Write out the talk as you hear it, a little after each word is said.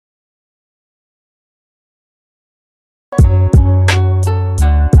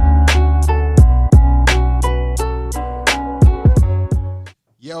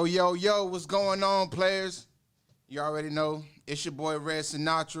Yo, what's going on, players? You already know, it's your boy Red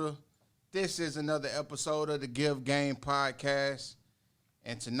Sinatra. This is another episode of the Give Game Podcast.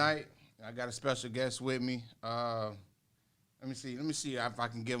 And tonight, I got a special guest with me. Let me see if I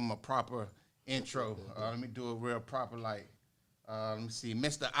can give him a proper intro. Let me do a real proper, let me see,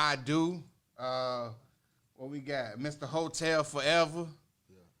 Mr. I Do. What we got? Mr. Hotel Forever.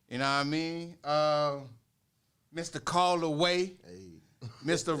 Yeah. You know what I mean? Mr. Call Away. Hey.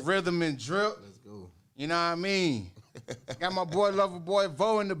 Mr. Rhythm and Drip. Let's go. You know what I mean? Got my boy, lover boy,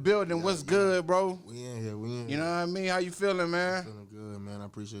 Vo in the building. Yeah, What's good, bro? We in here. You know what I mean? How you feeling, man? Feeling good, man. I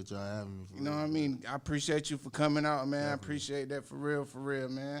appreciate y'all having me. You know what I mean? I appreciate you for coming out, man. Definitely. I appreciate that for real,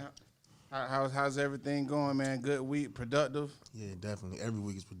 man. How's everything going, man? Good week, productive? Yeah, definitely. Every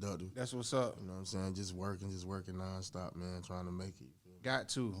week is productive. That's what's up. You know what I'm saying? Just working nonstop, man, trying to make it. Got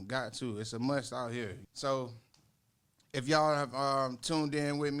to. It's a must out here. So, if y'all have tuned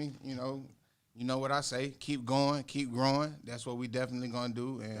in with me, you know what I say. Keep going, keep growing. That's what we definitely gonna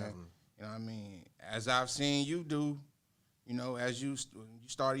do. And definitely. You know what I mean? As I've seen you do, you know, as you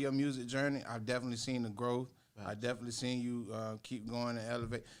started your music journey, I've definitely seen the growth. Right. I definitely seen you keep going and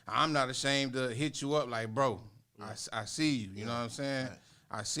elevate. I'm not ashamed to hit you up like, bro, yeah. I see you. You know what I'm saying? Right.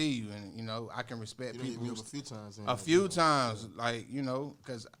 I see you, and, you know, I can respect people. You hit me up a few times. A few times, like, you know,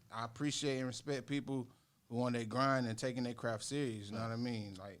 because I appreciate and respect people who on their grind and taking their craft serious. You know what I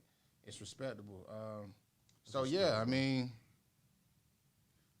mean? Like, it's respectable. So, yeah, I mean,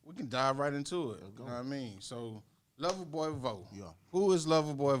 we can dive right into it. You know what I mean? So, Loverboy Vo. Yeah. Who is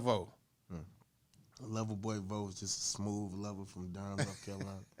Loverboy Vo? Loverboy Vo is just a smooth lover from Durham, North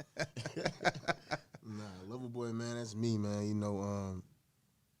Carolina. Nah, Loverboy, man, that's me, man. You know,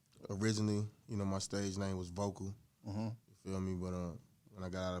 originally, you know, my stage name was Vocal. Mm-hmm. You feel me? But when I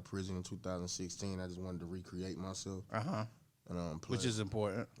got out of prison in 2016, I just wanted to recreate myself. Uh-huh. And, which is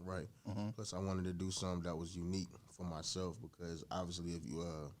important. Right. Mm-hmm. Plus, I wanted to do something that was unique for myself because, obviously, if you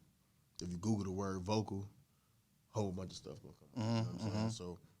Google the word vocal, a whole bunch of stuff going to come. Mm-hmm. You know what I'm saying?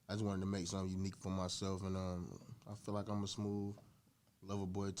 So I just wanted to make something unique for myself, and I feel like I'm a smooth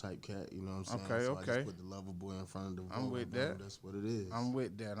Loverboy type cat, you know what I'm saying? Okay, so okay. I just put the Loverboy in front of the I'm with that. That's what it is. I'm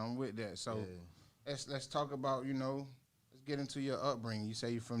with that. So let's talk about, you know, let's get into your upbringing. You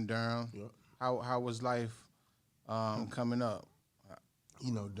say you're from Durham. Yep. How was life coming up?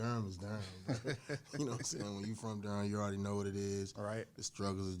 You know, Durham is Durham. You know what I'm saying? When you from Durham, you already know what it is. All right. The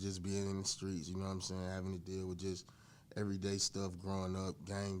struggles of just being in the streets, you know what I'm saying? Having to deal with just everyday stuff growing up,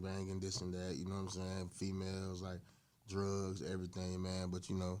 gang banging, this and that, you know what I'm saying? Females, like drugs, everything, man. But,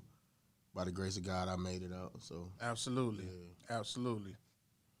 you know, by the grace of God, I made it out. So Absolutely. Yeah. Absolutely.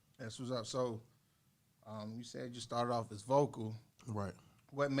 That's what's up. So you said you started off as vocal. Right.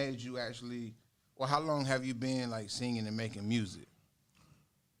 What made you actually, well, how long have you been, like, singing and making music?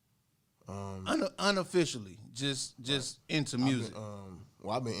 Unofficially, just right. Into music.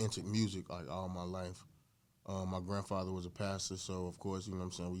 I've been into music like all my life. My grandfather was a pastor, so of course, you know what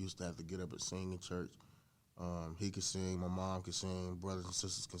I'm saying, we used to have to get up and sing in church. He could sing, my mom could sing, brothers and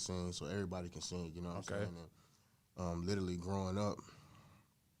sisters can sing, so everybody can sing, you know what I'm saying? And literally growing up,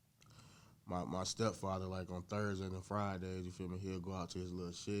 my stepfather, like on Thursdays and Fridays, you feel me, he'll go out to his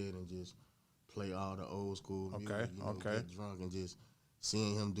little shed and just play all the old school music, you know, get drunk and just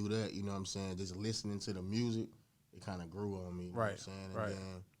seeing him do that, you know what I'm saying, just listening to the music, it kind of grew on me, you know what I'm saying? And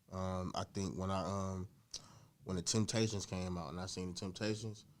then I think when the Temptations came out and I seen the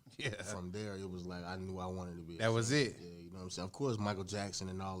Temptations, from there it was like I knew I wanted to be. That was it. Yeah, you know what I'm saying? Of course, Michael Jackson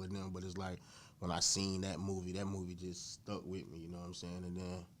and all of them, but it's like when I seen that movie just stuck with me, you know what I'm saying? And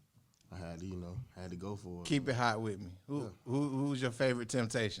then I had to go for it. Keep it hot with me. Who's your favorite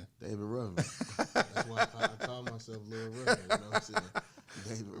Temptation? David Ruffin. That's why I call myself Lil Ruffin, you know what I'm saying?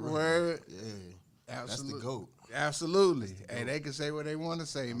 David Ruffin. Word. Yeah. Absolutely. That's the GOAT. Absolutely. Hey, they can say what they want to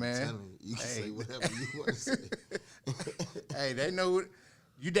say, man. I'm telling you, you can say whatever you want to say. Hey, they know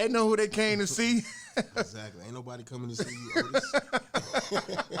who they came to see. Exactly. Ain't nobody coming to see you, Otis.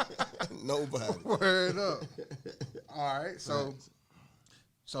 Nobody. Word up. All right.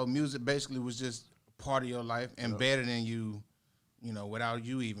 So music basically was just part of your life, embedded in you, you know, without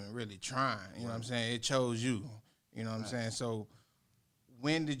you even really trying. You know what I'm saying? It chose you. You know what I'm saying? So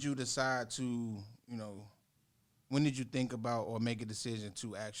when did you decide to, you know, when did you think about or make a decision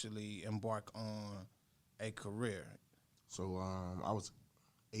to actually embark on a career? So I was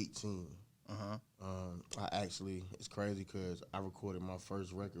 18. It's crazy because I recorded my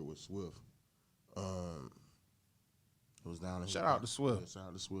first record with Swift. It was down in Shout out to Swift. Yeah, shout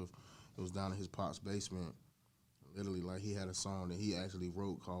out to Swift. It was down in his pop's basement. Literally, like, he had a song that he actually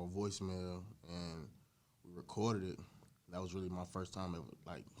wrote called Voicemail, and we recorded it. That was really my first time ever,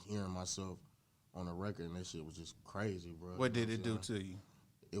 like hearing myself on a record, and that shit was just crazy, bro. What did it do to you?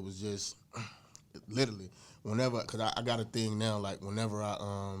 It was just literally whenever, cause I got a thing now, like whenever I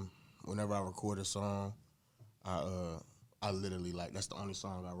record a song, I literally like that's the only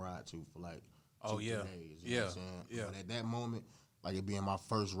song I ride to for like 2-3 days. You know what I'm saying? But at that moment, like it being my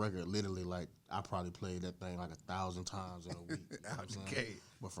first record, literally like I probably played that thing like 1,000 times in a week. You know what I'm saying?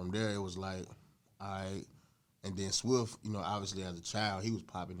 But from there it was like, alright. And then Swift, you know, obviously as a child, he was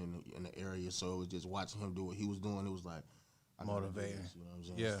popping in the area, so it was just watching him do what he was doing. It was like motivating. You know what I'm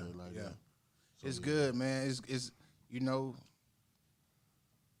saying? Yeah, like yeah. That. So, it's good, man. It's you know,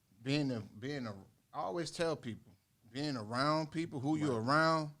 I always tell people, being around people who you're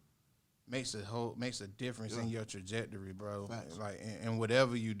around makes a difference in your trajectory, bro. Facts. Like and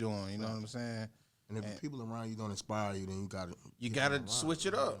whatever you're doing, you know what I'm saying? And if people around you don't inspire you, then you gotta switch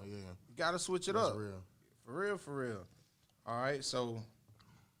it up. Yeah. You gotta switch it That's up. Real. For real. All right, so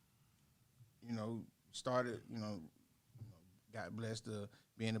started, got blessed to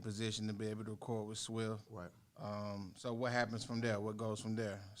be in a position to be able to record with Swift. Right. So what happens from there? What goes from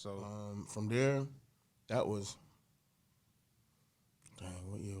there? So from there, that was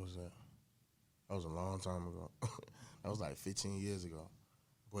what year was that? That was a long time ago. That was like 15 years ago.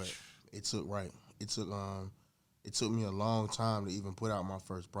 But it took me a long time to even put out my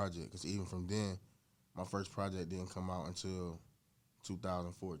first project, because even from then, my first project didn't come out until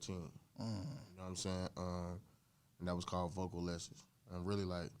 2014. You know what I'm saying? And that was called Vocal Lessons. And really,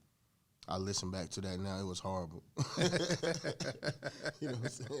 like, I listen back to that now, it was horrible. You know what I'm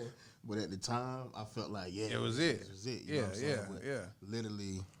saying? But at the time, I felt like, it was it. This was it. You know what I'm saying? But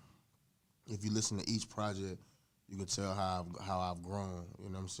literally, if you listen to each project, you can tell how I've grown. You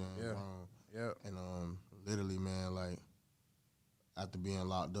know what I'm saying? Yeah. And literally, man, like, after being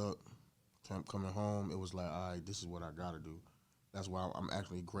locked up, coming home, it was like, all right, this is what I gotta do. That's why I'm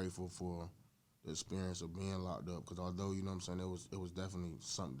actually grateful for the experience of being locked up, because although, you know what I'm saying, it was definitely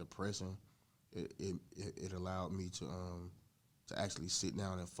something depressing, it allowed me to actually sit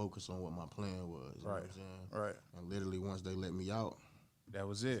down and focus on what my plan was. You know what I'm saying? Right. And literally once they let me out, that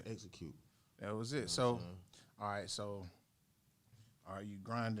was it. Execute. That was it. You know so, all right, you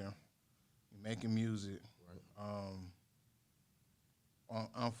grinding, you making music. Right.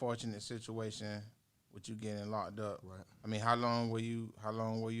 Unfortunate situation with you getting locked up. Right. I mean, how long were you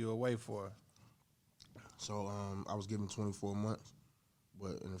away for? So I was given 24 months,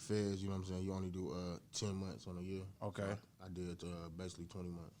 but in the feds, you know what I'm saying, you only do 10 months on a year. Okay. So I did basically 20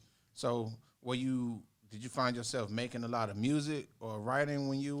 months. So did you find yourself making a lot of music or writing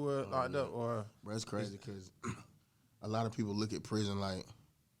when you were locked up? Or bro, it's crazy because a lot of people look at prison like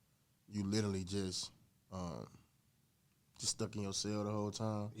you literally just stuck in your cell the whole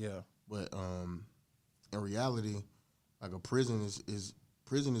time. Yeah. But in reality, like a prison is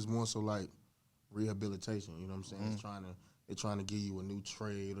more so like rehabilitation. You know what I'm saying? Mm-hmm. They're trying to give you a new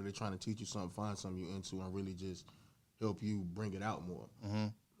trade, or they're trying to teach you something, find something you're into, and really just help you bring it out more.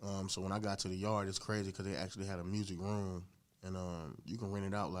 Mm-hmm. So when I got to the yard, it's crazy because they actually had a music room, and you can rent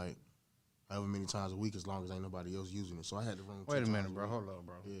it out like however many times a week as long as ain't nobody else using it. So I had the room. Wait a minute, bro. Hold on,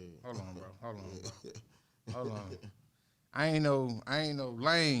 bro. Yeah. Hold on, bro. Hold on. I ain't no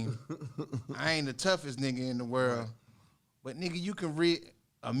lame. I ain't the toughest nigga in the world. Right. But nigga, you can rent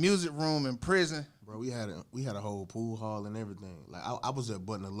a music room in prison. Bro, we had a whole pool hall and everything. Like I was at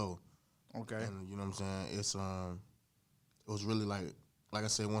Button and Low. Okay. And you know what I'm saying? It was really like I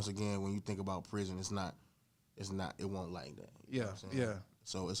said, once again, when you think about prison, it won't like that. You know what I'm saying? Yeah.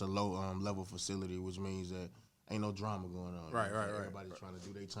 So it's a low level facility, which means that ain't no drama going on. Right. Everybody's trying to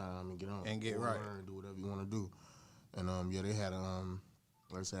do their time and get on. And get right. Learn, do whatever you want to do. And they had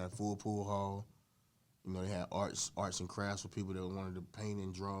like I said, a full pool hall. You know, they had arts and crafts for people that wanted to paint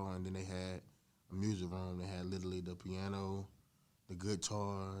and draw, and then they had a music room. They had literally the piano, the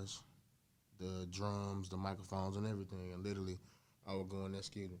guitars, the drums, the microphones, and everything. And literally, I would go in there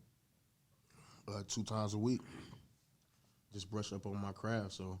skating 2 times a week, just brush up on my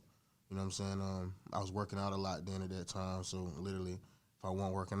craft. So, you know what I'm saying? I was working out a lot then at that time. So literally, if I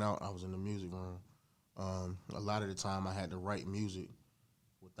wasn't working out, I was in the music room. A lot of the time, I had to write music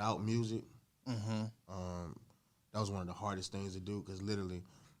without music. Mm-hmm. That was one of the hardest things to do, because literally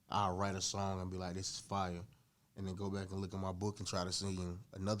I'll write a song and be like, this is fire, and then go back and look at my book and try to sing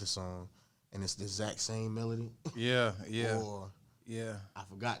another song, and it's the exact same melody. Yeah. Or I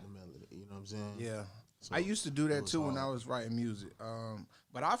forgot the melody. You know what I'm saying? Yeah. So I used to do that too when I was writing music.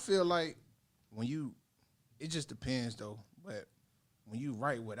 But I feel like it just depends though. But when you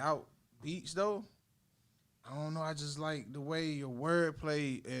write without beats though, I don't know. I just like the way your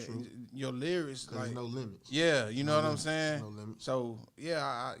wordplay and your lyrics. Like, there's no limits. Yeah, you know what I'm saying. No limits. So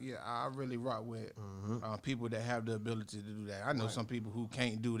I really rock with people that have the ability to do that. I know some people who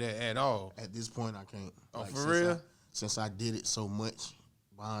can't do that at all. At this point, I can't. Oh, for real? Since I did it so much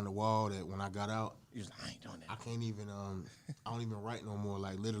behind the wall that when I got out, I ain't doing that. I can't even. I don't even write no more.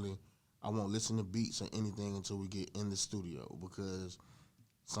 Like literally, I won't listen to beats or anything until we get in the studio because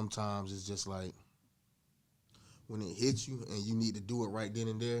sometimes it's just like when it hits you and you need to do it right then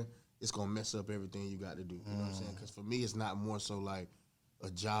and there, it's gonna mess up everything you got to do. You know what I'm saying? Because for me, it's not more so like a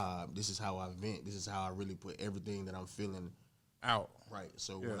job. This is how I vent. This is how I really put everything that I'm feeling out. Right.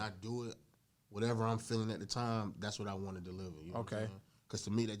 So when I do it, whatever I'm feeling at the time, that's what I want to deliver. You know okay. Because to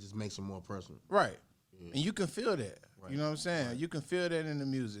me, that just makes it more personal. Right. Yeah. And you can feel that. Right. You know what I'm saying? Right. You can feel that in the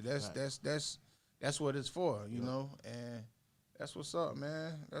music. That's what it's for. You know, and that's what's up,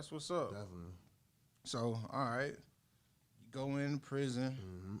 man. That's what's up. Definitely. So, all right, you go in prison,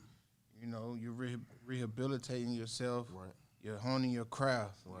 you know, you're rehabilitating yourself, right. You're honing your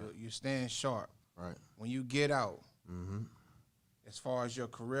craft, right. You're staying sharp. Right. When you get out, as far as your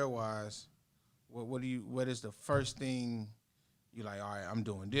career-wise, what is the first thing you're like, all right, I'm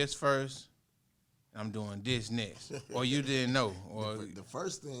doing this first, and I'm doing this next, or you didn't know? Or the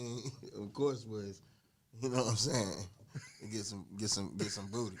first thing, of course, was, you know what I'm saying, get some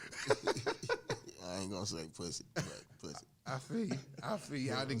booty. I ain't gonna say pussy, but pussy. I feel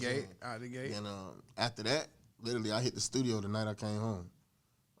you out the gate. And after that, literally, I hit the studio the night I came home.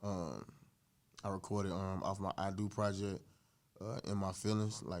 I recorded off my I Do project, In My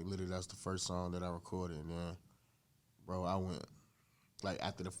Feelings. Like, literally, that's the first song that I recorded. And then, bro, I went, like,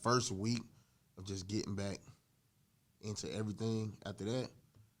 after the first week of just getting back into everything, after that,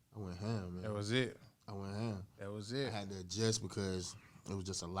 I went ham, man. That was it. I went ham. That was it. I had to adjust because it was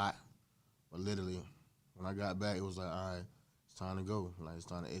just a lot. But literally, when I got back, it was like, all right, it's time to go. Like, it's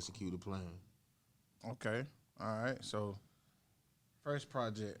time to execute the plan. Okay. All right. So, first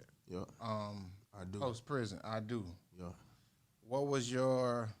project. Yep. I Do. Post prison. I Do. Yeah. What was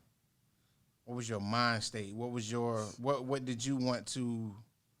your mind state? What did you want to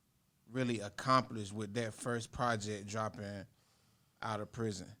really accomplish with that first project dropping out of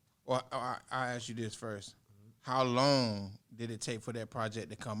prison? Or I ask you this first. How long did it take for that project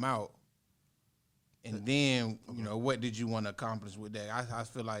to come out? And then, you know, what did you want to accomplish with that? I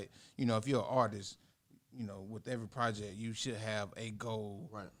feel like, you know, if you're an artist, you know, with every project, you should have a goal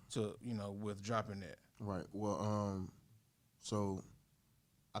to, you know, with dropping that. Right. Well, so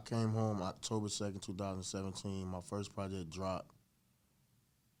I came home October 2nd, 2017. My first project dropped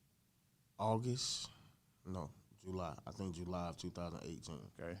July. I think July of 2018.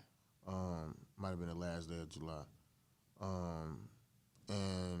 Okay. Might have been the last day of July.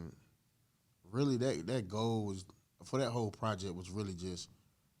 And really, that goal was for that whole project was really just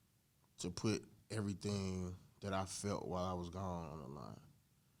to put everything that I felt while I was gone on the line.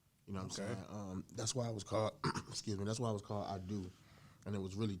 You know what I'm saying? That's why it was called. Excuse me. That's why it was called I Do, and it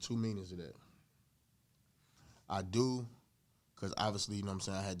was really two meanings to that. I do, because obviously, you know what I'm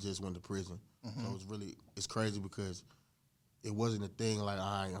saying, I had just went to prison, so it's crazy because it wasn't a thing like,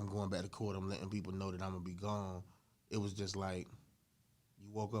 all right, I'm going back to court. I'm letting people know that I'm gonna be gone. It was just like, you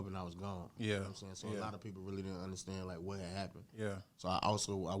woke up and I was gone. Yeah. You know what I'm saying? So a lot of people really didn't understand like what had happened. Yeah. So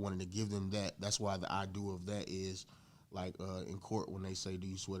I wanted to give them that. That's why the I do of that is like in court when they say, do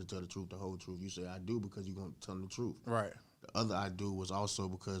you swear to tell the truth, the whole truth? You say I do because you're gonna tell them the truth. Right. The other I do was also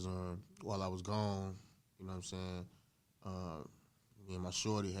because while I was gone, you know what I'm saying, me and my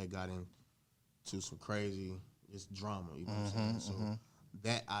shorty had got into some crazy drama, you know what I'm saying? So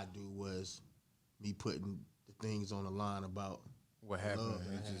that I do was me putting the things on the line about what happened love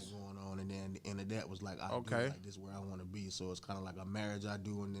that had going on, and then the end of that was like, I do, like this is where I want to be. So it's kind of like a marriage I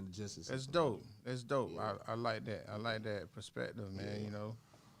do, and then the justice. That's dope. That's dope. Yeah. I like that. I like that perspective, man. Yeah. You know,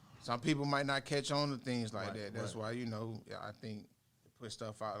 some people might not catch on to things like that. That's why, you know, I think to put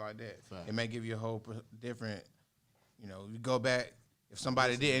stuff out like that, it may give you a whole different. You know, you go back if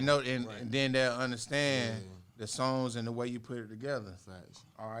somebody didn't know, and then they'll understand. The songs and the way you put it together. Facts.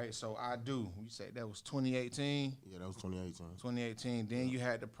 All right, so I Do. You said that was 2018? Yeah, that was 2018. 2018. Then you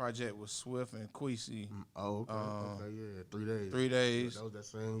had the project with Swift and Queasy. Oh, okay. Okay, yeah. 3 days. 3 days. That was that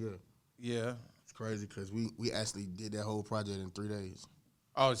same year. Yeah. It's crazy because we actually did that whole project in 3 days.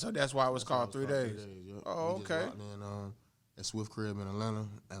 Oh, so that's why it was called 3 days. 3 days, yeah. Oh, we okay. Just in at Swift Crib in Atlanta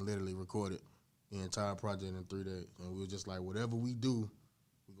and literally recorded the entire project in 3 days. And we were just like, whatever we do,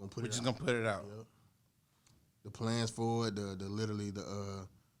 we're going to put it out. We're just going to put it out. Yep. The plans for it, the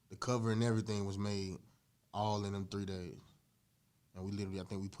cover and everything was made all in them 3 days. And we literally, I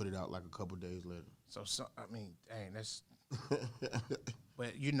think we put it out like a couple days later. So I mean, dang, that's.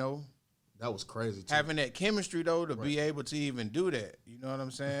 But you know, that was crazy too. Having that chemistry though to be able to even do that. You know what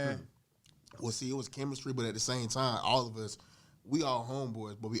I'm saying? Well, see, it was chemistry, but at the same time, all of us, we all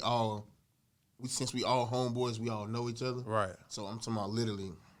homeboys, but since we all homeboys, we all know each other. Right. So I'm talking about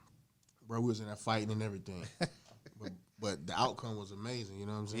literally, bro, we was in there fighting and everything. but the outcome was amazing, you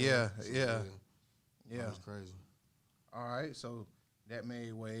know what I'm saying? Yeah, so, yeah. That was crazy. All right, so that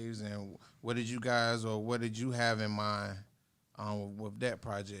made waves, and what did you have in mind with that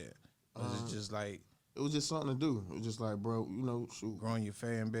project? Was it just like... It was just something to do. It was just like, bro, you know, shoot. Growing your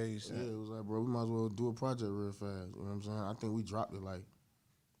fan base. Yeah, it was like, bro, we might as well do a project real fast. You know what I'm saying? I think we dropped it like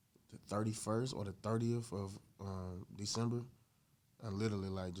the 31st or the 30th of December, and literally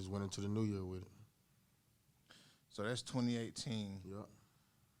like just went into the new year with it. So that's 2018. Yep.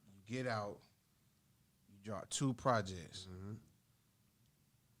 You get out. Drop 2 projects. Mm-hmm.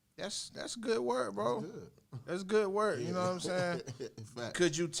 That's good work, bro. That's good. That's good work. You know what I'm saying?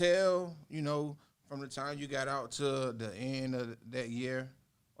 Could you tell, you know, from the time you got out to the end of that year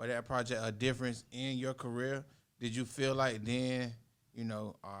or that project, a difference in your career? Did you feel like then, you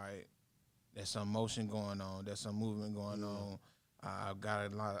know, all right, there's some motion going on, there's some movement going on. I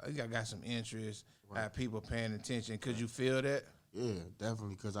got some interest. Right. I have people paying attention. Could you feel that? Yeah,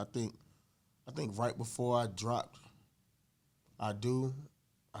 definitely. Because I think right before I dropped I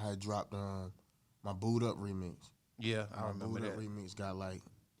had dropped my Boot Up remix. Yeah, I remember that. Boot Up remix got like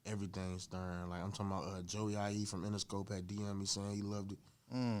everything stirring. Like I'm talking about Joey IE from Interscope had DM me saying he loved it.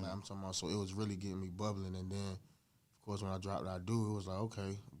 Like, I'm talking about, so it was really getting me bubbling. And then, of course, when I dropped it was like,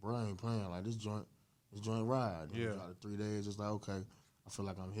 okay, bro, I ain't playing. Like this joint ride. Yeah. Dropped it 3 days. It's like, okay, I feel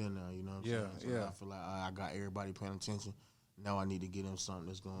like I'm here now. You know what I'm saying? So I feel like I got everybody paying attention. Now I need to get them something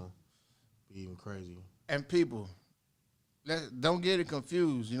that's gonna be even crazier. And people, don't get it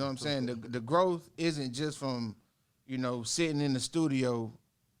confused. You know what I'm saying? The growth isn't just from, you know, sitting in the studio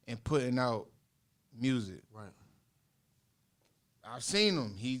and putting out music. Right. I've seen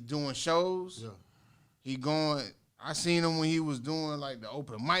him. He's doing shows. Yeah. I seen him when he was doing like the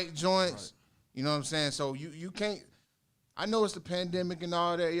open mic joints. Right. You know what I'm saying? So you can't. I know it's the pandemic and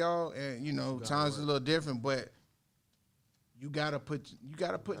all that, y'all, and you know times are a little different, but you gotta put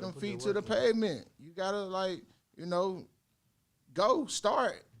them feet to the pavement. You gotta, like, you know, go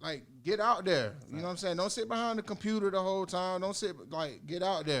start, like, get out there. You know what I'm saying? Don't sit behind the computer the whole time. Don't sit, like, get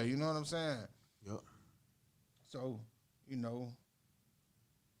out there. You know what I'm saying? Yep. So, you know,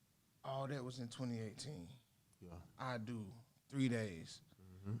 all that was in 2018. Yeah. I do 3 days.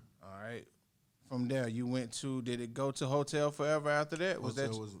 Mm-hmm. All right. From there, you went to. Did it go to Hotel Forever after that?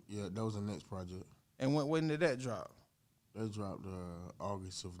 That was the next project. And when did that drop? That dropped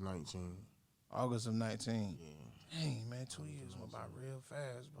August of 19. August of 19. Yeah. Dang, man, 2 years went by real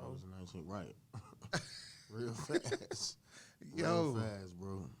fast, bro. August of 19, right. Real fast. Yo. Real fast,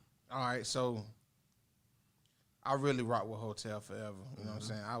 bro. All right, so I really rock with Hotel Forever. You know what I'm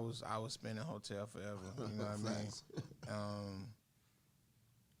saying? I was spending Hotel Forever. You know what I mean?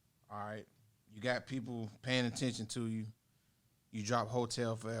 All right. You got people paying attention to you. You drop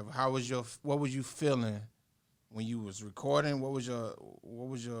Hotel Forever. What was you feeling when you was recording? What was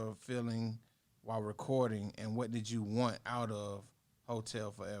your feeling while recording, and what did you want out of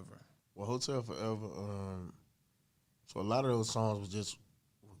Hotel Forever? Well, Hotel Forever, so a lot of those songs was just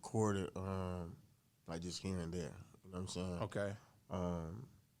recorded, like just here and there. You know what I'm saying? Okay.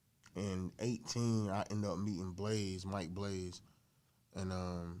 In 18, I ended up meeting Mike Blaze. And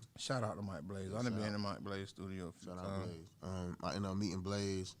shout out to Mike Blaze. I've been in the Mike Blaze studio a few times. I ended up meeting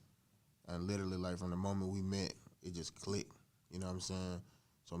Blaze, and literally, like, from the moment we met, it just clicked. You know what I'm saying?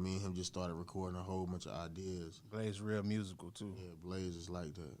 So me and him just started recording a whole bunch of ideas. Blaze real musical too. Yeah, Blaze is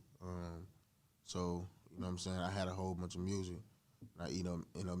like that. So you know what I'm saying? I had a whole bunch of music. And I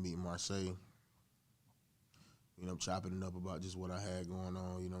ended up meeting Marseille. You know, chopping it up about just what I had going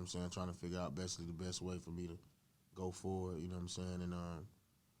on. You know what I'm saying? Trying to figure out the best way for me to go forward, you know what I'm saying? And,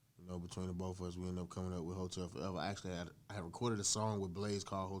 you know, between the both of us, we ended up coming up with Hotel Forever. Actually, I had recorded a song with Blaze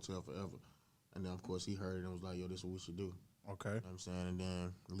called Hotel Forever. And then, of course, he heard it and was like, yo, this is what we should do. Okay. You know what I'm saying? And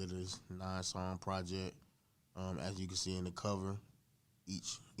then, literally, this 9-song project. As you can see in the cover,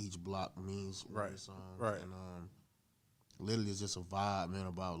 each block means one song. Right. And literally, it's just a vibe, man,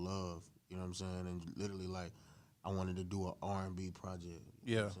 about love. You know what I'm saying? And literally, like, I wanted to do an R&B project.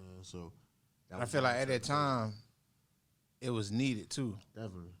 You know what I'm saying? So I feel like at that time, it was needed too.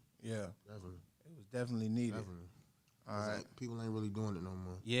 Definitely. Yeah. Definitely. It was definitely needed. Definitely. All right. Like, people ain't really doing it no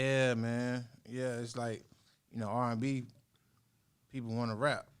more. Yeah, man. Yeah, it's like, you know, R&B, people want to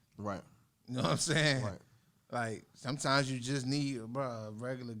rap. Right. You know what I'm saying? Right. Like sometimes you just need, bro, a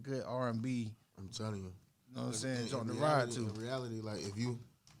regular good R&B. I'm telling you. You know what I'm saying? It's on the ride too. In reality, like if you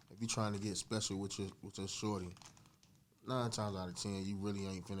trying to get special with your shorty, 9 times out of 10, you really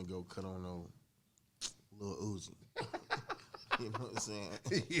ain't finna go cut on no Lil Uzi. You know what I'm saying?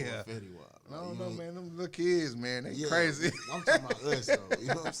 Yeah. Fetty Wap. I don't know, man. Them little kids, man, they crazy. I'm talking about us, though. You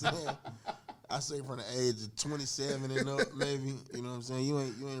know what I'm saying? I say from the age of 27 and up, maybe. You know what I'm saying? You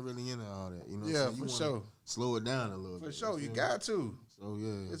ain't really into all that. You know what I'm saying? For sure. Slow it down a little bit. For sure. You got to. So,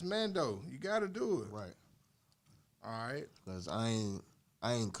 yeah. It's Mando. You got to do it. Right. All right. Because I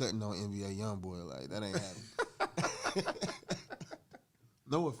ain't cutting on NBA Youngboy. Like, that ain't happening.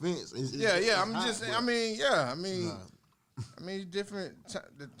 No offense. I'm just saying. I mean, different.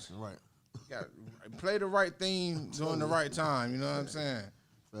 Right. Got play the right theme during the right time. You know what I'm saying?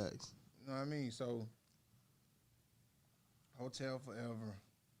 Facts. You know what I mean? So, Hotel Forever.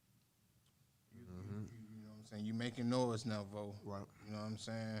 You know what I'm saying? You making noise now, Vo. Right. You know what I'm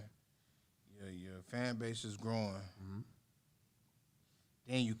saying? Your fan base is growing. Mm-hmm.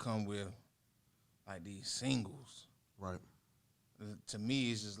 Then you come with like these singles. Right. To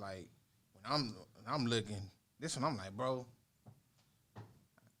me, it's just like when I'm looking this one, I'm like, bro,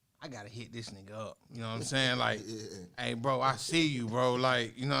 I gotta hit this nigga up. You know what I'm saying? Like, hey, bro, I see you, bro.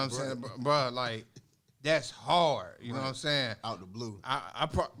 Like, you know what I'm saying, bro? Like, that's hard. You know what I'm saying? Out the blue. I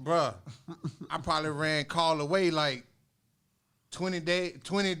probably ran Call Away like 20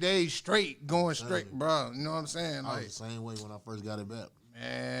 days straight, going straight, bro. You know what I'm saying? I like was the same way when I first got it back.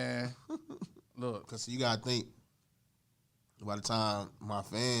 Man, look, because you gotta think. By the time my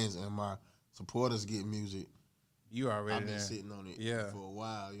fans and my supporters get music, you already I've been sitting on it for a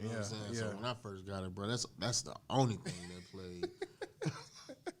while. You know what I'm saying? So when I first got it, bro, that's the only thing that played. I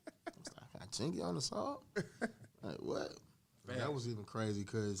was like, I got Chingy on the song? Like, what? That was even crazy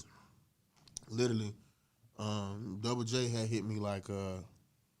because literally, Double J had hit me like,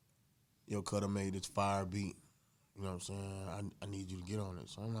 yo, Cutter made this fire beat. You know what I'm saying? I need you to get on it.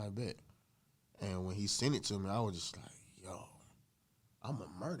 So I'm like, bet. And when he sent it to me, I was just like, yo, I'm going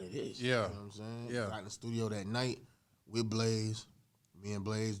to murder this. Yeah. You know what I'm saying? Yeah. Got in the studio that night with Blaze. Me and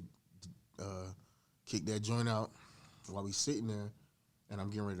Blaze kicked that joint out while we sitting there, and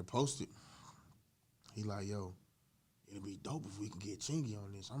I'm getting ready to post it. He like, yo, it'll be dope if we can get Chingy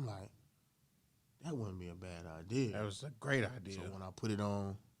on this. I'm like, that wouldn't be a bad idea. That was a great idea. So when I put it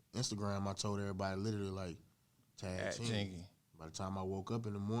on Instagram, I told everybody literally like, tag Chingy. By the time I woke up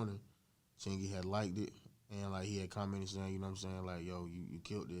in the morning, Chingy had liked it. And, like, he had commented saying, you know what I'm saying, like, yo, you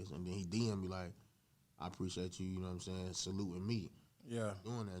killed this. And then he DM'd me, like, I appreciate you, you know what I'm saying, saluting me. Yeah.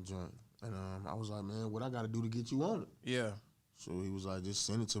 Doing that joint. And I was like, man, what I got to do to get you on it? Yeah. So he was like, just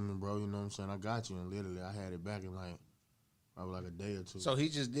send it to me, bro, you know what I'm saying, I got you. And literally, I had it back in, like, probably like a day or two. So he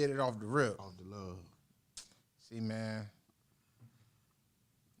just did it off the rip? Off the love. See, man,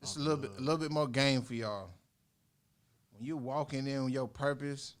 it's a little bit more game for y'all. When you walking in with your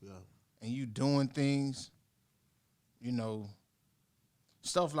purpose and you doing things, you know,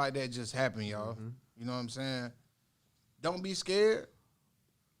 stuff like that just happen, y'all. Mm-hmm. You know what I'm saying? Don't be scared.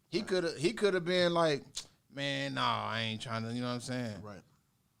 He could have been like, man, nah, I ain't trying to, you know what I'm saying? Right.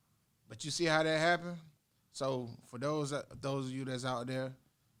 But you see how that happened? So for those of you that's out there,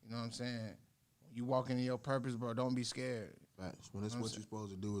 you know what I'm saying? When you walking in your purpose, bro, don't be scared. Facts. When it's what you're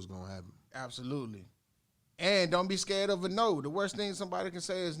supposed to do, it's gonna happen. Absolutely. And don't be scared of a no. The worst thing somebody can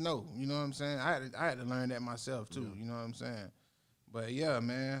say is no. You know what I'm saying? I had to learn that myself too. Yeah. You know what I'm saying? But yeah,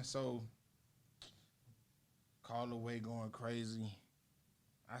 man. So Call Away going crazy.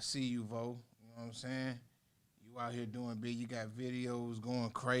 I see you, Vo. You know what I'm saying? You out here doing big. You got videos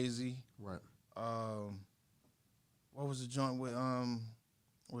going crazy. Right. What was the joint with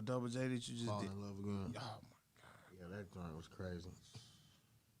Double J that you just Fall did? in Love Again. Oh my God. Yeah, that joint was crazy.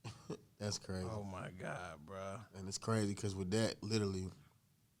 That's crazy. Oh my God, bro. And it's crazy because with that, literally,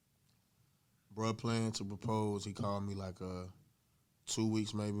 bro planning to propose, he called me like 2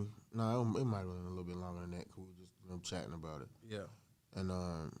 weeks maybe. No, it might have been a little bit longer than that because we were just chatting about it. Yeah. And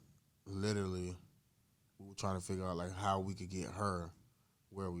literally, we were trying to figure out like how we could get her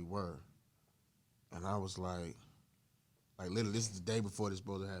where we were. And I was like literally, this is the day before this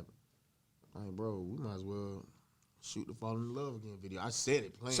supposed to happen. Like, bro, we might as well shoot the Falling in Love Again video. I said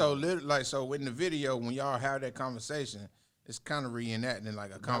it plain. So so in the video, when y'all have that conversation, it's kind of reenacting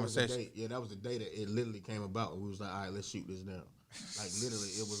like a conversation. That was the day that it literally came about. We was like, all right, let's shoot this now. Like literally,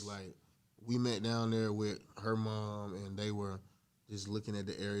 it was like we met down there with her mom, and they were just looking at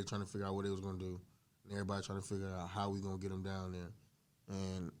the area, trying to figure out what they was gonna do, and everybody trying to figure out how we gonna get them down there.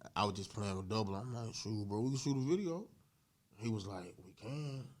 And I was just playing with Double. I'm like, shoot, bro, we can shoot a video. He was like, we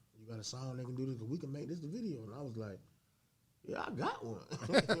can. You got a song that can do this? Cause we can make this the video. And I was like, yeah, I got one.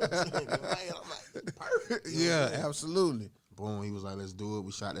 You know what I'm saying? I'm like, perfect. You know absolutely. Boom, he was like, let's do it.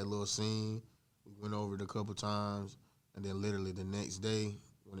 We shot that little scene. We went over it a couple times. And then literally the next day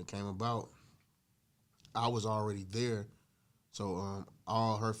when it came about, I was already there. So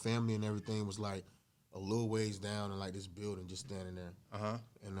all her family and everything was like a little ways down in like this building just standing there. Uh-huh.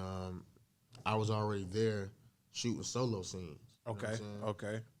 And I was already there shooting solo scenes. Okay.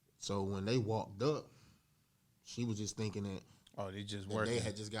 Okay. So when they walked up, she was just thinking that they just working. They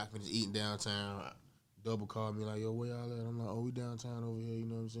had just got finished eating downtown. Double called me like, yo, where y'all at? I'm like, oh, we downtown over here, you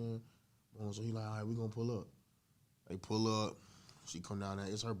know what I'm saying? So he like, all right, we gonna pull up. They pull up. She come down there.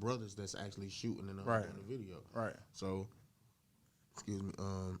 It's her brothers that's actually shooting in the video. Right. So, excuse me.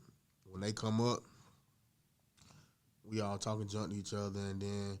 When they come up, we all talking junk to each other, and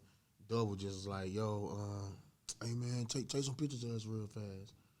then Double just like, yo, hey man, take some pictures of us real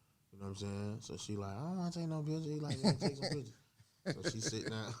fast. You know what I'm saying? So she like, I don't want to take no pictures. He like, yeah, take some pictures. So she sit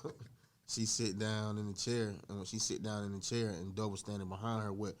down. She sit down in the chair, and when she sit down in the chair and Double standing behind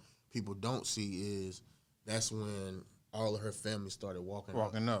her, what people don't see is that's when all of her family started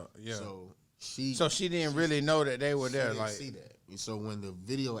walking up. Yeah. So she didn't really know that they were there. Didn't like see that. So when the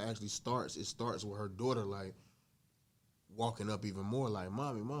video actually starts, it starts with her daughter like walking up even more, like,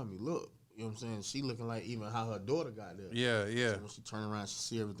 mommy, look. You know what I'm saying? She looking like even how her daughter got there. Yeah. So when she turn around, she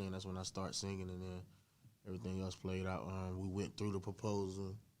see everything. That's when I start singing, and then everything else played out. We went through the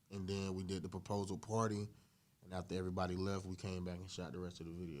proposal, and then we did the proposal party. And after everybody left, we came back and shot the rest of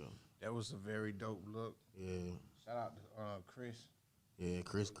the video. That was a very dope look. Yeah. Shout out to Chris. Yeah,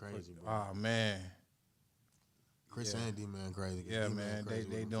 Chris crazy, bro. Oh, man. Chris and D-Man crazy. Yeah, man.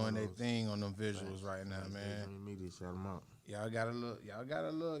 They doing their thing on them visuals right now, man. Media, shout them out. Y'all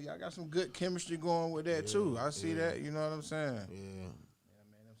got some good chemistry going with that, too. I see that, you know what I'm saying? Yeah. Yeah,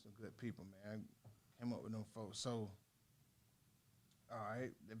 man, them some good people, man. I came up with them folks. So, all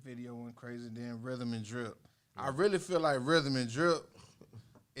right, the video went crazy. Then Rhythm and Drip. I really feel like Rhythm and Drip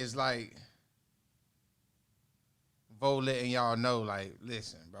is like Vo letting y'all know, like,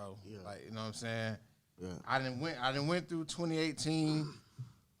 listen, bro. Yeah. Like, you know what I'm saying? Yeah. I done went through 2018.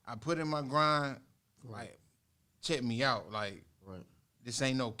 I put in my grind. Like, check me out. Like, this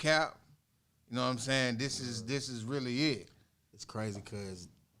ain't no cap. You know what I'm saying? This is really it. It's crazy because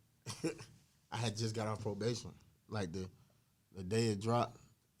I had just got off probation. Like the day it dropped,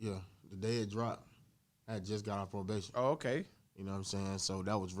 I had just got off probation. Oh, okay. You know what I'm saying? So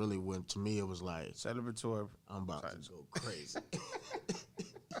that was really when, to me, it was like, celebratory. I'm about to go crazy.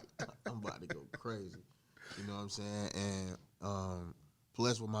 I'm about to go crazy. You know what I'm saying? And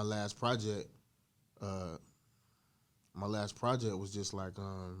plus with my last project was just like,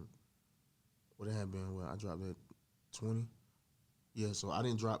 what it had been, I dropped at 20. Yeah, so I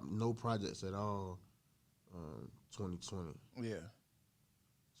didn't drop no projects at all 2020. Yeah.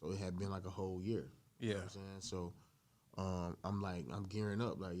 So it had been like a whole year. Yeah. You know what I'm saying? So I'm gearing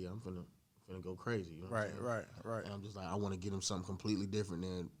up, like, yeah, I'm finna go crazy. You know what I'm saying? Right. And I'm just like, I want to get him something completely different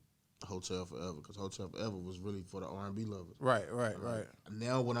than Hotel Forever, because Hotel Forever was really for the R&B lovers. Right.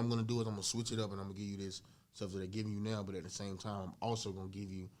 Now what I'm gonna do is I'm gonna switch it up, and I'm gonna give you this stuff that they're giving you now, but at the same time, I'm also gonna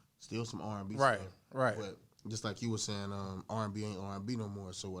give you still some R&B stuff. Right. But just like you were saying, R&B ain't R&B no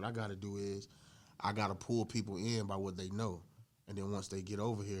more. So what I gotta do is I gotta pull people in by what they know. And then once they get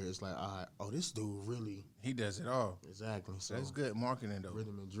over here, it's like, all right, oh, this dude really... He does it all. Exactly. So that's good marketing, though.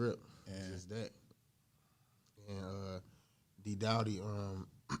 Rhythm and Drip. Yeah. Just that. And D. Dowdy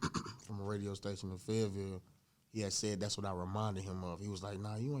from a radio station in Fayetteville, he had said that's what I reminded him of. He was like,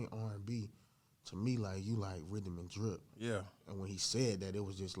 nah, you ain't R&B. To me, like, you like Rhythm and Drip. Yeah. And when he said that, it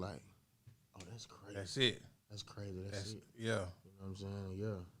was just like, oh, that's crazy. That's it. That's crazy. That's it. Yeah. You know what I'm saying?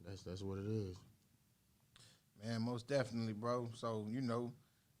 Yeah. That's what it is. Man, most definitely, bro. So, you know,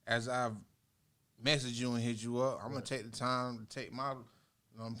 as I've messaged you and hit you up, I'm going to take the time to take my,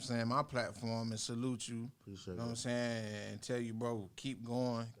 you know what I'm saying, my platform and salute you. Appreciate you know what I'm saying? And tell you, bro, keep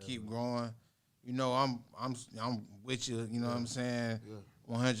going, keep growing. You know, I'm with you, you know what I'm saying?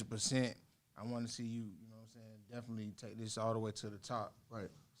 100%. I want to see you, you know what I'm saying, definitely take this all the way to the top. Right.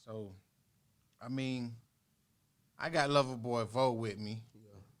 So, I mean, I got Loverboy Vo with me.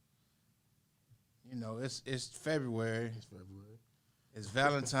 You know, it's February. It's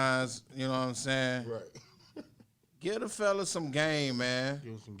Valentine's, you know what I'm saying? Right. Give the fellas some game, man.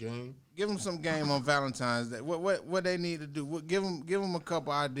 Give them some game. Give them some game on Valentine's Day. What they need to do? Give them a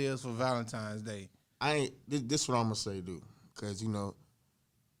couple ideas for Valentine's Day. This what I'm gonna say, dude, because you know,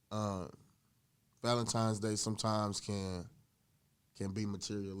 Valentine's Day sometimes can be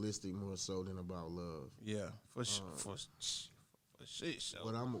materialistic more so than about love. Yeah, for a shit show.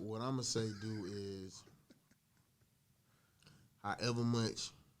 What I'm gonna say, do is, however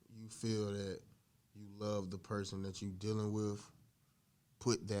much you feel that you love the person that you dealing with,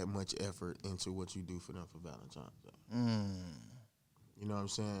 put that much effort into what you do for them for Valentine's Day. You know what I'm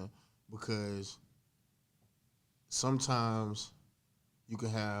saying? Because sometimes you can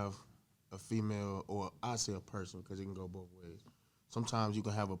have a female, or I say a person, because it can go both ways. Sometimes you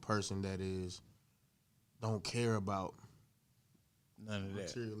can have a person that don't care about none of that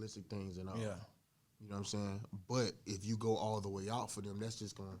materialistic things and all. Yeah. You know what I'm saying? But if you go all the way out for them, that's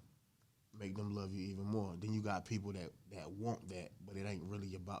just gonna make them love you even more. Then you got people that want that, but it ain't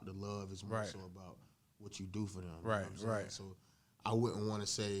really about the love. It's more so about what you do for them. Right, you know right. So I wouldn't want to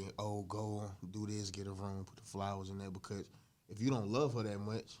say, oh, go do this, get a room, put the flowers in there, because if you don't love her that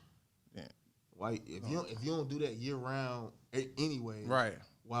much, why? If you don't do that year round anyway, right?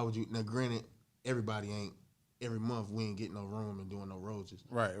 Why would you? Now, granted, everybody ain't. Every month we ain't getting no room and doing no roses.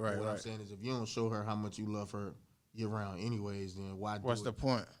 Right. What I'm saying is, if you don't show her how much you love her year round anyways, then why? What's the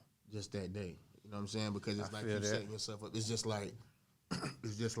point? Just that day. You know what I'm saying? Because it's like you setting yourself up. It's just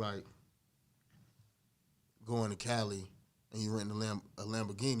like going to Cali and you renting a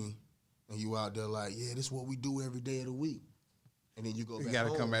Lamborghini and you out there like, yeah, this is what we do every day of the week. And then you go back home. You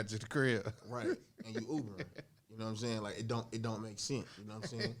gotta come back to the crib. Right. And you Ubering. You know what I'm saying? Like it don't make sense. You know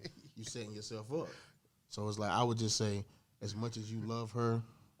what I'm saying? You setting yourself up. So it's like I would just say, as much as you love her,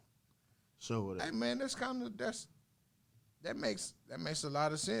 show her that. Hey man, that makes a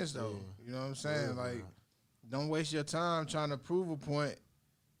lot of sense though. Yeah. You know what I'm saying? Yeah, like, don't waste your time trying to prove a point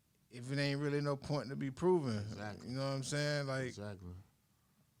if it ain't really no point to be proven. Exactly. You know what I'm saying? Like, exactly.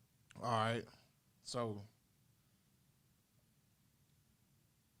 All right. So,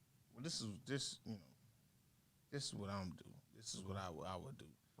 well, this is what I'm do. This is what I would do.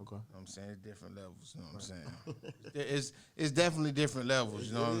 Okay. You know what I'm saying? It's different levels. You know what I'm saying? It's definitely different levels.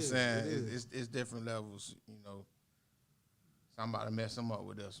 You know what I'm saying? It's different levels. You know, so I'm about to mess them up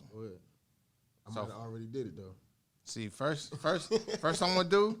with this one. Go ahead. I might have already did it though. See, first I'm gonna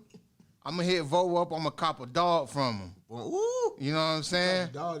do. I'm gonna hit Vo up. I'm gonna cop a dog from him. Ooh. You know what I'm saying?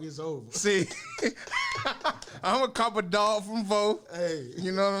 Dog is over. See, I'm gonna cop a dog from Vo. Hey,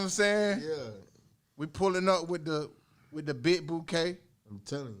 you know what I'm saying? Yeah. We pulling up with the big bouquet. I'm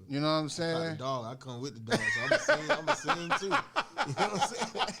telling you. You know what I'm saying? I got the dog. I come with the dog, so I'm a sing too. You know what I'm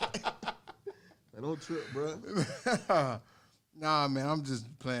saying? Don't trip, bro. Nah, man, I'm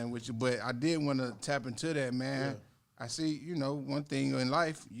just playing with you. But I did want to tap into that, man. Yeah. I see, one thing in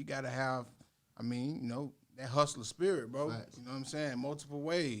life, you got to have, that hustler spirit, bro. Facts. You know what I'm saying? Multiple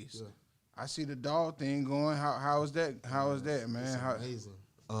ways. Yeah. I see the dog thing going. How is that? How is that, man? It's amazing.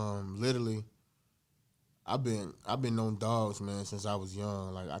 Literally, I've been on dogs, man, since I was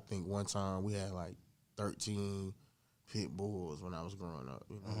young. Like I think one time we had like 13 pit bulls when I was growing up.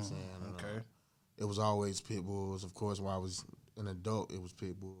 You know what I'm saying? And, okay. It was always pit bulls. Of course, when I was an adult, it was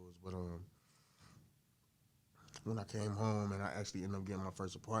pit bulls. But when I came home and I actually ended up getting my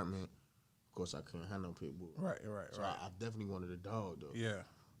first apartment, of course, I couldn't have no pit bull. Right. So I definitely wanted a dog, though. Yeah.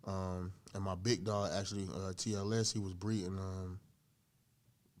 And my big dog, actually, TLS, he was breeding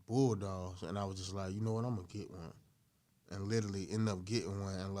bulldogs. And I was just like, you know what, I'm going to get one. And literally ended up getting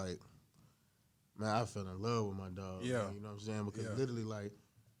one. And, like, man, I fell in love with my dog. Yeah. Man, you know what I'm saying? Because literally, like,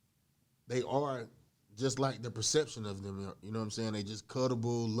 they are just like the perception of them. You know what I'm saying? They just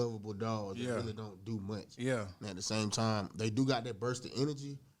cuddable, lovable dogs. They really don't do much. Yeah. And at the same time, they do got that burst of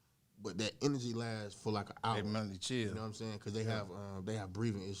energy, but that energy lasts for like an hour. They mentally chill. You know what I'm saying? Because they have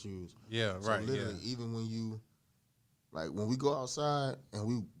breathing issues. Yeah, so right. Literally, even when we go outside and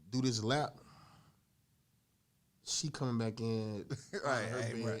we do this lap, she coming back in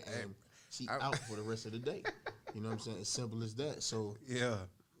and she out for the rest of the day. You know what I'm saying? As simple as that. So yeah,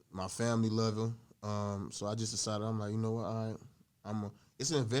 my family love him. So I just decided, I'm like, you know what? All right,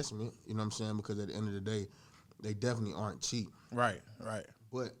 it's an investment. You know what I'm saying? Because at the end of the day, they definitely aren't cheap. Right.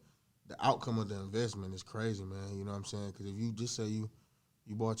 But the outcome of the investment is crazy, man. You know what I'm saying? Because if you just say you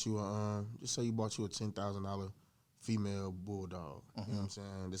bought you a $10,000 female bulldog. You know what I'm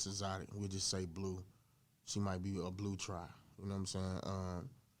saying? This exotic. We'll just say blue. She might be a blue tri. You know what I'm saying?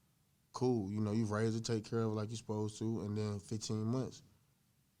 Cool. You know, you raise her, take care of her like you're supposed to, and then 15 months,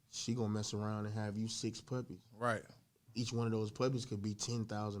 she gonna mess around and have you 6 puppies. Right. Each one of those puppies could be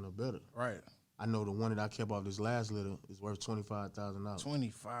 $10,000 or better. Right. I know the one that I kept off this last litter is worth $25,000.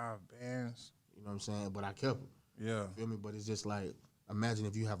 25 bands. You know what I'm saying? But I kept it. Yeah. You feel me? But it's just like, imagine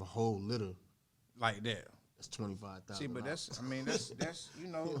if you have a whole litter like that. That's $25,000. See, but that's you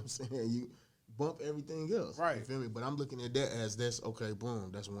know what I'm saying? bump everything else. Right. You feel me? But I'm looking at that as that's okay,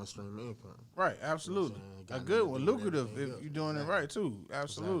 boom, that's one stream of income. Right, absolutely. A good one, lucrative if you're doing it right too.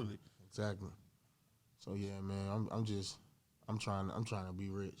 Absolutely. Exactly. So yeah, man, I'm trying to be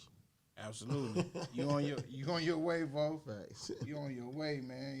rich. Absolutely. you on your way, Vo. Facts. You on your way,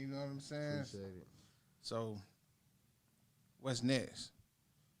 man. You know what I'm saying? Appreciate it. So what's next?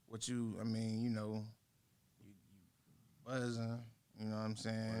 You buzzing, you know what I'm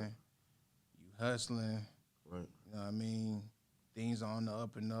saying? Right. You hustling. Right. You know what I mean? Things are on the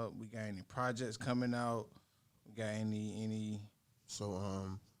up and up. We got any projects coming out? We got any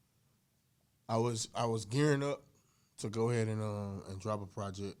So I was gearing up to go ahead and drop a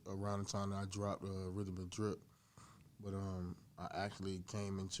project around the time that I dropped Rhythm and Drip. But I actually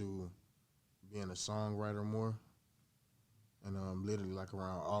came into being a songwriter more. And literally like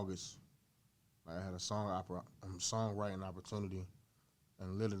around August, like I had a songwriting opportunity,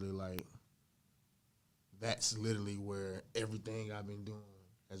 and literally like that's literally where everything I've been doing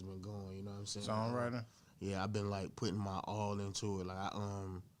has been going. You know what I'm saying? Songwriter. Yeah, I've been like putting my all into it. Like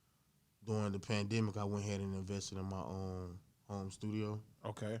during the pandemic, I went ahead and invested in my own home studio.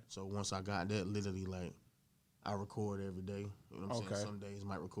 Okay. So once I got that, literally like I record every day. You know what I'm saying? Some days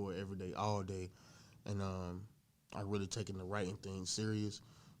might record every day, all day, and I really taking the writing thing serious.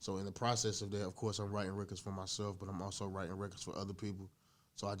 So in the process of that, of course, I'm writing records for myself, but I'm also writing records for other people.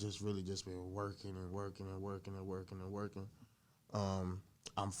 So I just really just been working and working and working and working and working.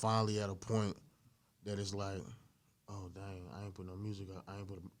 I'm finally at a point that it's like, oh dang, I ain't put no music out. I ain't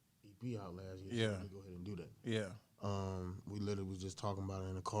put an EP out last year. Yeah. So let me go ahead and do that. Yeah. We literally was just talking about it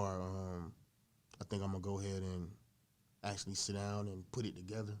in the car. I think I'm gonna go ahead and actually sit down and put it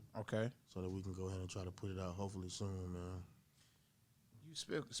together. Okay. So that we can go ahead and try to put it out hopefully soon, man.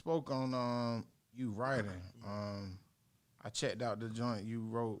 You spoke on you writing. I checked out the joint you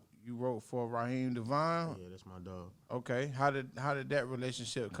wrote for Raheem Devine. Yeah, that's my dog. Okay. How did that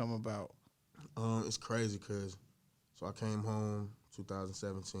relationship come about? It's crazy because so I came home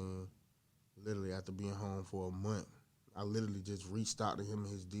 2017, literally after being home for a month. I literally just reached out to him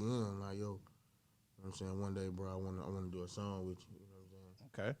in his DM like, yo, you know what I'm saying, one day, bro, I want to do a song with you. You know what I'm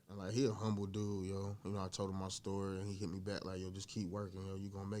saying? Okay. And like he a humble dude, yo. You know, I told him my story and he hit me back like, yo, just keep working, yo, you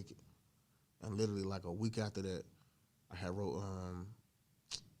gonna make it. And literally like a week after that, I had wrote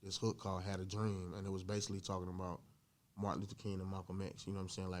this hook called Had a Dream, and it was basically talking about Martin Luther King and Malcolm X, you know what I'm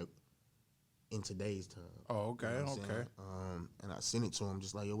saying, like in today's time. Oh, okay, you know okay. And I sent it to him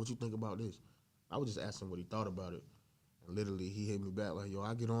just like, yo, what you think about this? I was just asking what he thought about it. And literally he hit me back like, yo,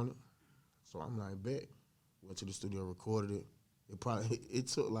 I get on it. So I'm like, bet. Went to the studio, recorded it. It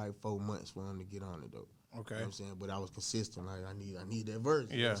took like 4 months for him to get on it though. Okay. You know what I'm saying? But I was consistent. Like I need that verse.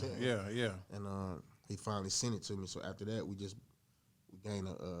 Yeah, you know what I'm saying? yeah. And he finally sent it to me. So after that, we gained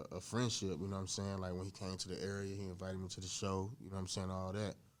a friendship. You know what I'm saying? Like when he came to the area, he invited me to the show. You know what I'm saying? All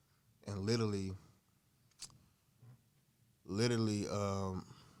that. And literally,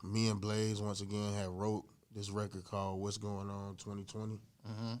 me and Blaze once again had wrote this record called "What's Going On 2020,"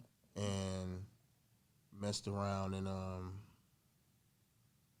 and messed around and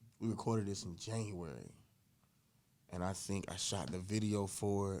we recorded this in January, and I think I shot the video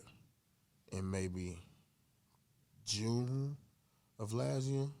for it in maybe June of last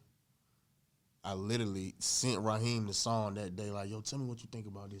year. I literally sent Raheem the song that day, like, yo, tell me what you think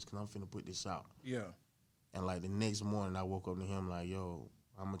about this, because I'm finna put this out. Yeah. And, like, the next morning, I woke up to him like, yo,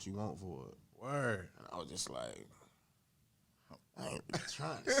 how much you want for it? Word. And I was just like, I ain't really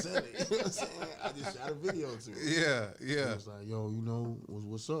trying to sell it. You know what I'm saying? I just shot a video to him. Yeah, yeah. He was like, yo, you know,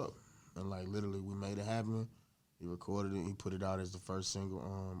 what's up? And, like, literally, we made it happen. He recorded it. He put it out as the first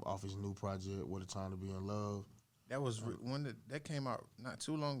single off his new project, What a Time to Be in Love. That was that came out not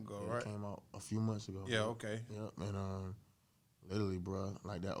too long ago, yeah, right? It came out a few months ago. Yeah, bro. okay. Yep, and literally, bro,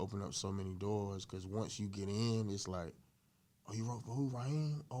 like that opened up so many doors. Cause once you get in, it's like, oh, you wrote for who,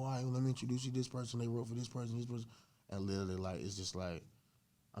 Raheem? Oh, all right, well, let me introduce you to this person. They wrote for this person, and literally, like, it's just like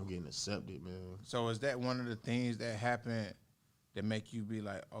I'm getting accepted, man. So is that one of the things that happened that make you be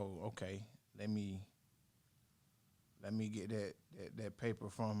like, oh, okay, let me get that paper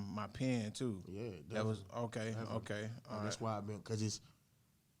from my pen too. Yeah, definitely. That was okay. Definitely. Okay, all right. That's why I've been, cause it's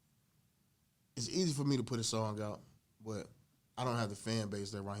easy for me to put a song out, but I don't have the fan base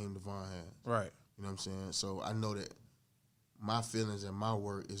that Raheem Devine has. Right. You know what I'm saying? So I know that my feelings and my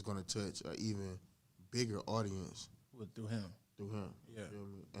work is gonna touch an even bigger audience Through him. Yeah. You feel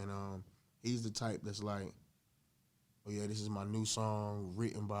me? And he's the type that's like, oh yeah, this is my new song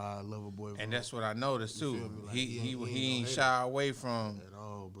written by Loverboy. And that's what I noticed too. Like, he ain't shy away from at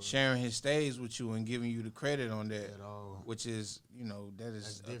all, bro. sharing his stage with you and giving you the credit on that. At all. Which is, you know, that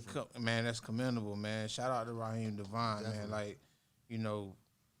is man. That's commendable, man. Shout out to Raheem Devon, man. Like, you know,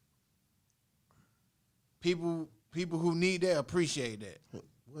 people who need that appreciate that.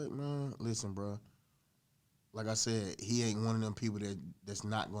 What, man? Listen, bro. Like I said, he ain't one of them people that's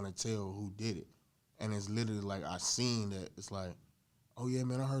not gonna tell who did it. And it's literally like I seen that. It's like, oh yeah,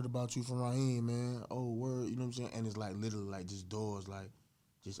 man, I heard about you from Raheem, man. Oh word, you know what I'm saying? And it's like literally like just doors like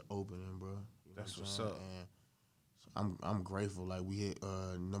just opening, bro. You know that's what's up. And so I'm grateful. Like we hit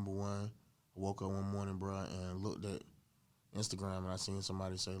number one. I woke up one morning, bro, and looked at Instagram and I seen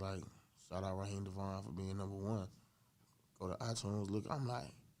somebody say like, shout out Raheem Devon for being number one. Go to iTunes, look, I'm like,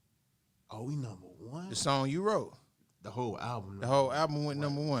 oh, we number one? The song you wrote? The whole album. The whole album went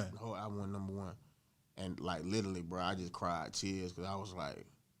number one? The whole album went number one. And, like, literally, bro, I just cried tears because I was like,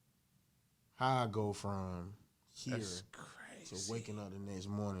 how I go from here to waking up the next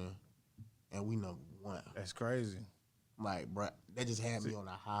morning and we number one? That's crazy. Like, bro, that just had me on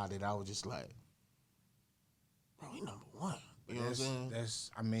a high that I was just like, bro, we number one. You know what I'm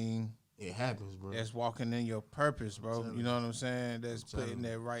saying? I mean, it happens, bro. That's walking in your purpose, bro. You know what I'm saying? That's putting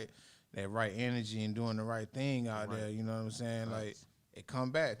that right energy and doing the right thing out there. You know what I'm saying? Right. Like, it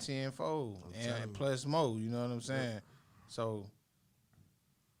come back tenfold and plus more. You know what I'm saying? Yeah. So,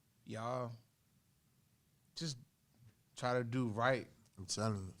 y'all just try to do right. I'm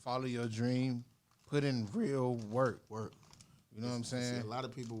telling you. Follow your dream. Put in real work. You know what I'm saying? See, a lot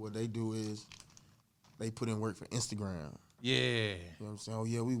of people, what they do is they put in work for Instagram. Yeah. You know what I'm saying? Oh,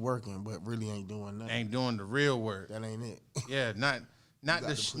 yeah, we working, but really ain't doing nothing. Ain't doing the real work. That ain't it. Yeah, not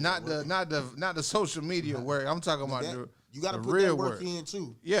the social media work. I'm talking about you got to the put real that work in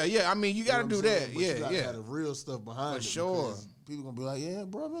too. Yeah. I mean, you got to do that. But you got to have the real stuff behind it. For sure. People gonna be like, yeah,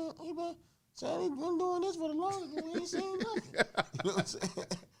 bro, man, he been doing this for the longest, but we ain't seen nothing. You know what I'm saying?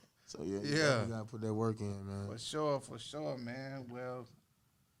 So you gotta put that work in, man. For sure, man. Well,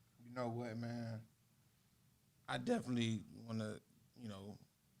 you know what, man? I definitely want to,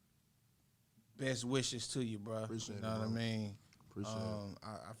 best wishes to you, bro. Appreciate you know it, what I mean? Appreciate it.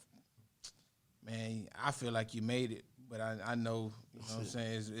 Man, I feel like you made it, but I know, you know what I'm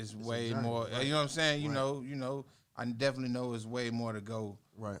saying, it's way more. Right. You know what I'm saying? Right. You know, I definitely know it's way more to go.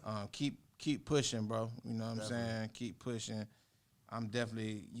 Right. Keep pushing, bro. You know what I'm saying? Keep pushing.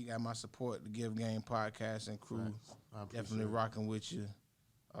 You got my support, the Give Game podcast and crew. Definitely rocking with you.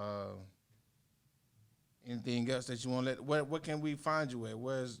 Anything else that you want to what can we find you at?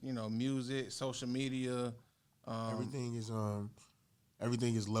 Where's, music, social media? Everything is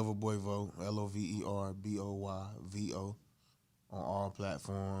Loverboy Vo, LOVERBOYVO on all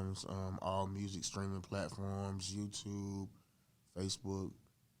platforms, all music streaming platforms, YouTube, Facebook,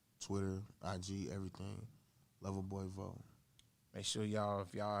 Twitter, IG, everything. Loverboy Vo. Make sure y'all,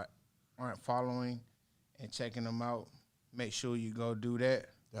 if y'all aren't following and checking them out, make sure you go do that.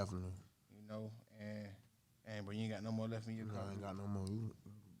 Definitely. But you ain't got no more left in your car. I ain't got no more. Dang.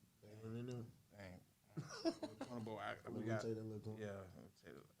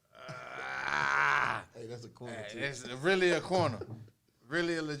 Hey, that's a corner. That's really a corner.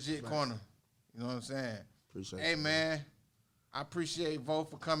 Really a legit corner. You know what I'm saying? Appreciate it. Hey, man, I appreciate Vo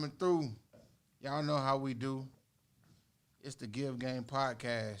for coming through. Y'all know how we do. It's the Give Game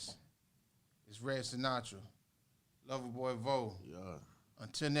podcast. It's Red Sinatra. Loverboy Vo. Yeah.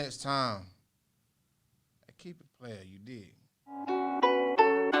 Until next time. Keep it player, you dig.